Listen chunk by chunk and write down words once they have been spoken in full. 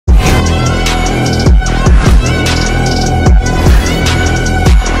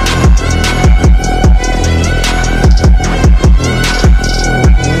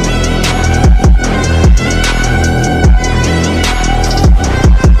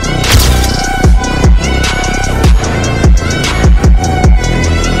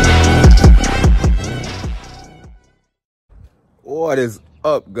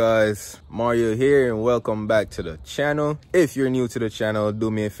up, guys? Mario here, and welcome back to the channel. If you're new to the channel,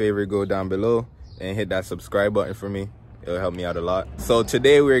 do me a favor, go down below and hit that subscribe button for me. It'll help me out a lot. So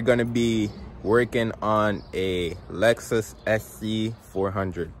today we're gonna be working on a Lexus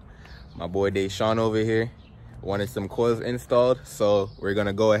sc400. My boy Deshaun over here wanted some coils installed, so we're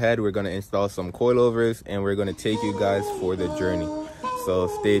gonna go ahead, we're gonna install some coilovers, and we're gonna take you guys for the journey. So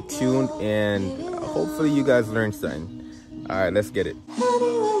stay tuned, and hopefully you guys learned something. All right, let's get it.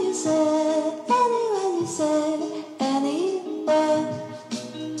 Anywhere you said, anywhere you said, anywhere.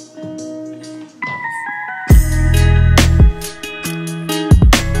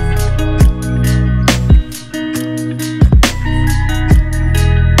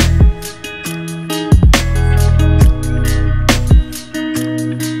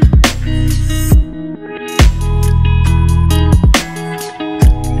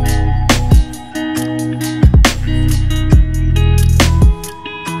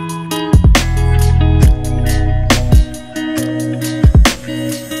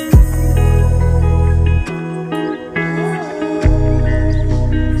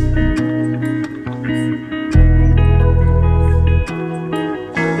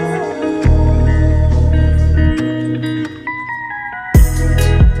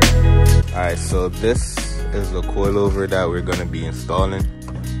 Alright, so this is the coilover that we're gonna be installing.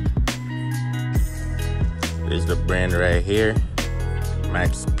 There's the brand right here,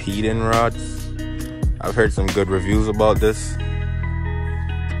 Max Peden rods. I've heard some good reviews about this,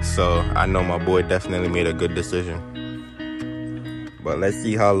 so I know my boy definitely made a good decision. But let's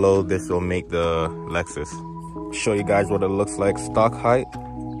see how low this will make the Lexus. Show you guys what it looks like stock height.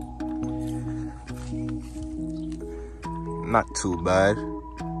 Not too bad.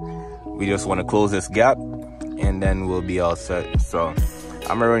 We just want to close this gap and then we'll be all set. So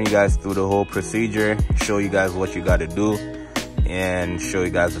I'm gonna run you guys through the whole procedure, show you guys what you got to do, and show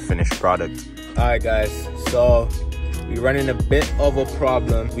you guys the finished product. All right, guys, so we're running a bit of a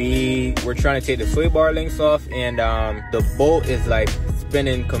problem. We're trying to take the sway bar links off, and the bolt is like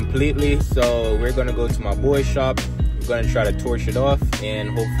spinning completely. So we're gonna go to my boy's shop. We're gonna try to torch it off, and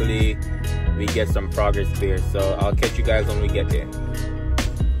hopefully we get some progress there. So I'll catch you guys when we get there.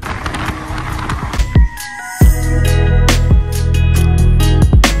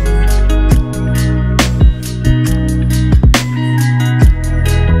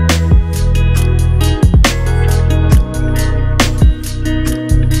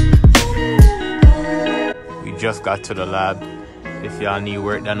 Just got to the lab. If y'all need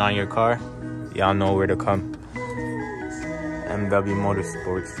work done on your car, y'all know where to come. MW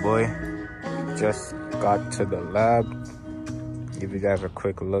Motorsports, boy. Just got to the lab. Give you guys a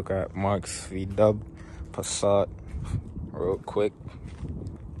quick look at Mark's V-Dub Passat real quick.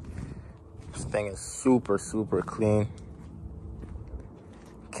 This thing is super clean,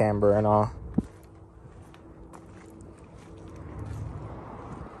 camber and all.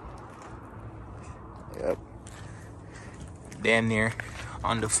 Yep, damn near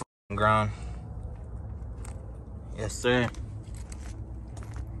on the ground. Yes, sir.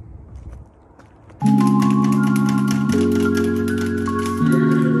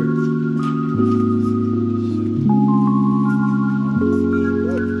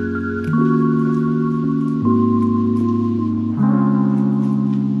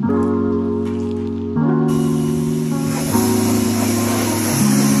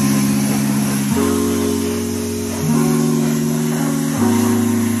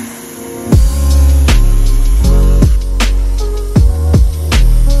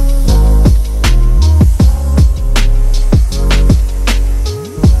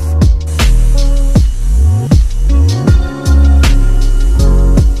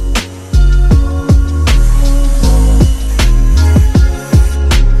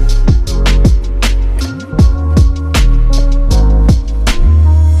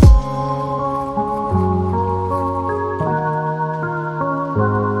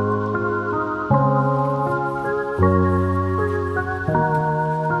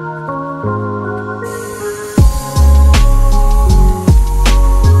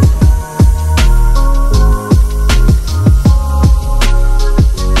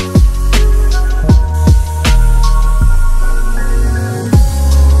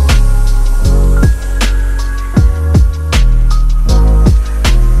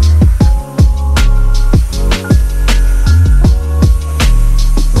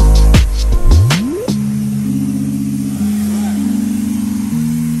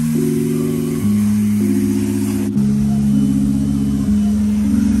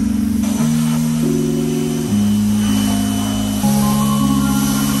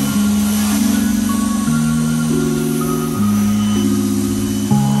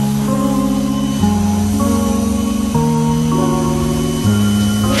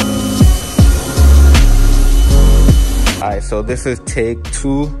 Alright, so this is take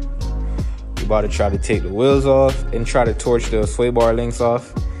 2. We about to try to take the wheels off and try to torch the sway bar links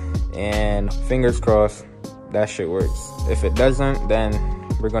off. And fingers crossed that shit works. If it doesn't, then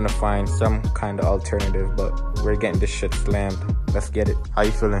we're gonna find some kind of alternative, but we're getting this shit slammed. Let's get it. How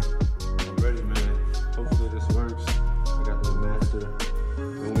you feeling? I'm ready, man. Hopefully this works. I got the master.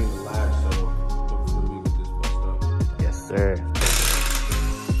 We in the lab, so hopefully we get this bust up. Yes, sir.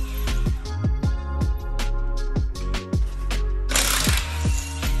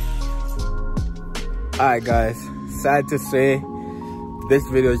 Alright guys, sad to say, this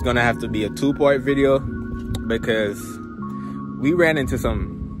video is gonna have to be a 2-part video because we ran into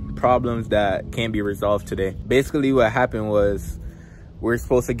some problems that can't be resolved today. Basically what happened was we're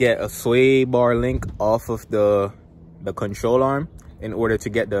supposed to get a sway bar link off of the control arm in order to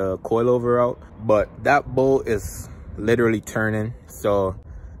get the coilover out, but that bolt is literally turning, so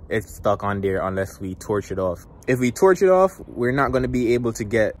it's stuck on there unless we torch it off. If we torch it off, we're not going to be able to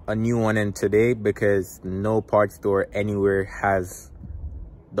get a new one in today because no parts store anywhere has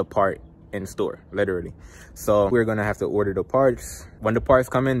the part in store, literally. So we're going to have to order the parts. When the parts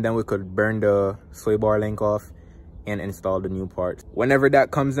come in, then we could burn the sway bar link off and install the new parts. Whenever that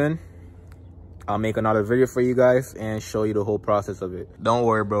comes in, I'll make another video for you guys and show you the whole process of it. Don't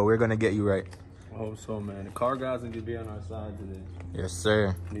worry, bro. We're going to get you right. I hope so, man. The car guys need to be on our side today. Yes,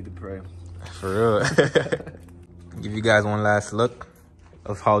 sir. Need to pray. For real. Give you guys one last look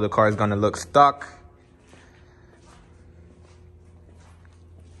of how the car is gonna look stock.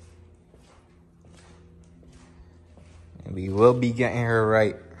 And we will be getting her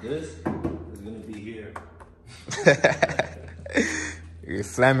right. This is gonna be here. You're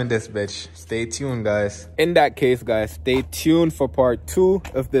slamming this bitch. Stay tuned, guys. In that case, guys, stay tuned for part 2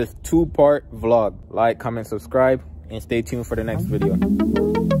 of this 2-part vlog. Like, comment, subscribe, and stay tuned for the next video.